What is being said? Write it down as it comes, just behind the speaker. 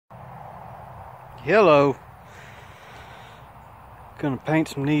Hello. Gonna paint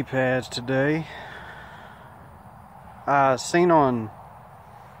some knee pads today. I seen on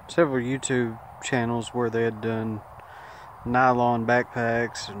several YouTube channels where they had done nylon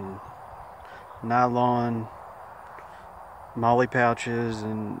backpacks and nylon molly pouches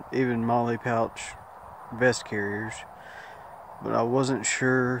and even molly pouch vest carriers, but I wasn't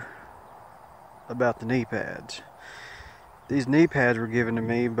sure about the knee pads. These knee pads were given to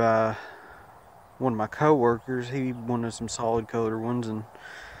me by one of my co-workers. He wanted some solid color ones, and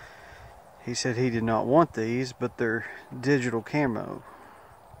he said he did not want these, but they're digital camo,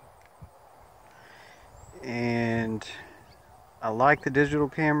 and I like the digital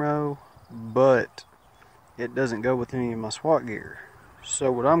camo, but it doesn't go with any of my SWAT gear.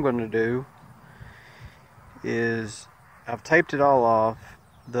 So what I'm going to do is I've taped it all off.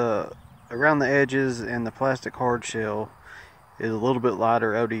 Around the edges and the plastic hard shell is a little bit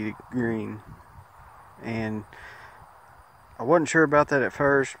lighter OD green, and I wasn't sure about that at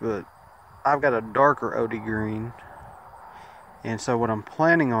first, but I've got a darker OD green, and so what I'm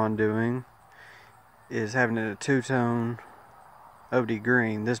planning on doing is having it a two-tone OD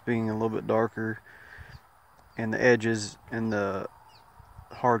green, this being a little bit darker, and the edges and the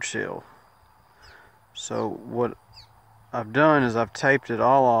hard shell. So what I've done is I've taped it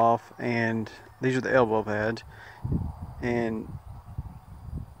all off, and these are the elbow pads, and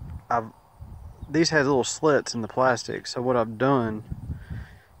these had little slits in the plastic. So what I've done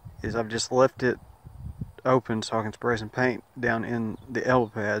is I've just left it open so I can spray some paint down in the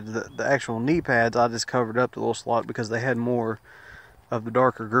elbow pads. The actual knee pads, I just covered up the little slot because they had more of the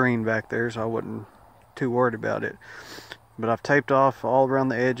darker green back there, so I wasn't too worried about it. But I've taped off all around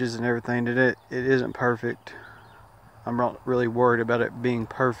the edges and everything. It isn't perfect. I'm not really worried about it being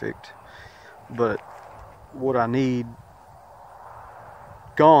perfect, but what I need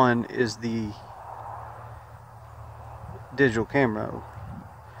gone is the digital camo.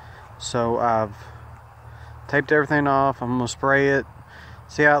 So I've taped everything off. I'm gonna spray it,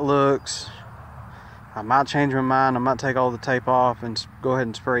 see how it looks. I might change my mind. I might take all the tape off and go ahead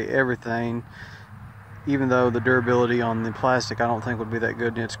and spray everything, even though the durability on the plastic I don't think would be that good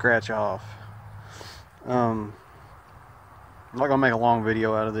and it'd scratch off. I'm not gonna make a long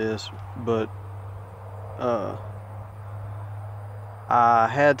video out of this, but I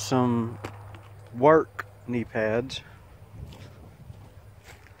had some work knee pads,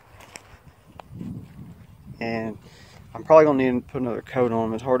 and I'm probably gonna need to put another coat on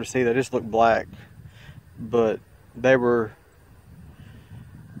them. It's hard to see, they just look black, but they were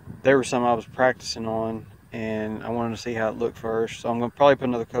some I was practicing on, and I wanted to see how it looked first, so I'm gonna probably put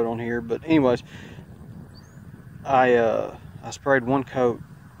another coat on here. But anyways, I sprayed one coat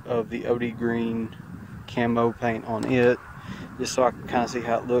of the OD green camo paint on it, just so I can kind of see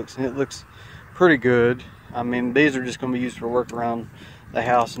how it looks, and it looks pretty good. I mean, these are just going to be used for work around the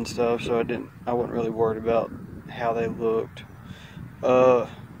house and stuff, so I wasn't really worried about how they looked.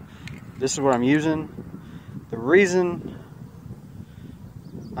 This is what I'm using. The reason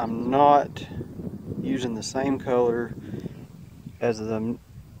I'm not using the same color as the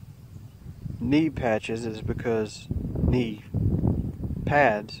knee patches is because they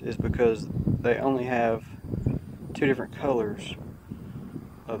only have two different colors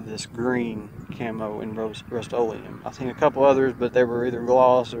of this green camo in Rust-Oleum. I've seen a couple others, but they were either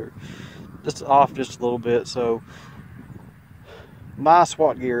gloss or just off just a little bit. So my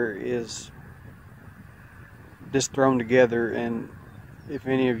SWAT gear is just thrown together, and if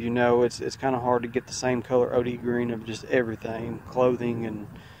any of you know, it's kind of hard to get the same color OD green of just everything, clothing and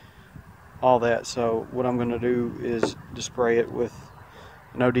all that. So what I'm going to do is just spray it with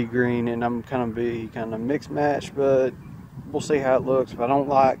an OD green, and I'm kind of mixed match, but we'll see how it looks. If I don't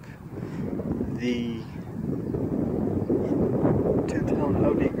like the two-tone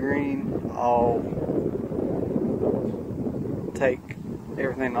OD green, I'll take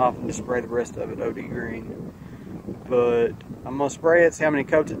everything off and just spray the rest of it OD green. But I'm going to spray it, see how many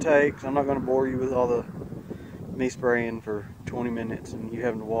coats it takes. I'm not going to bore you with me spraying for 20 minutes and you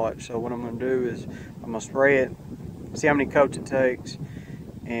having to watch. So what I'm going to do is I'm going to spray it, see how many coats it takes,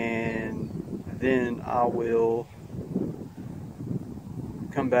 and then I will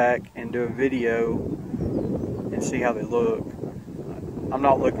come back and do a video and see how they look. I'm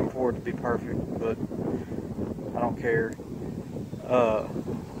not looking for it to be perfect, but I don't care.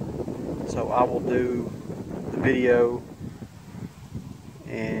 So I will do the video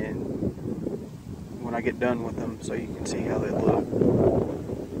and when I get done with them, so you can see how they look.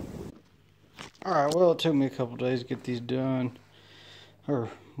 Alright, well, it took me a couple days to get these done, or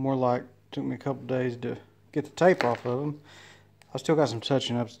more like it took me a couple days to get the tape off of them. I still got some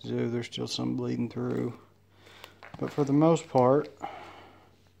touching ups to do. There's still some bleeding through. But for the most part,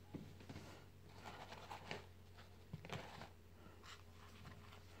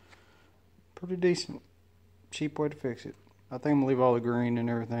 pretty decent. Cheap way to fix it. I think I'm going to leave all the green and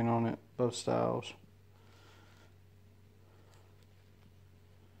everything on it, both styles.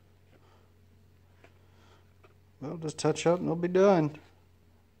 Well, just touch up and it'll be done.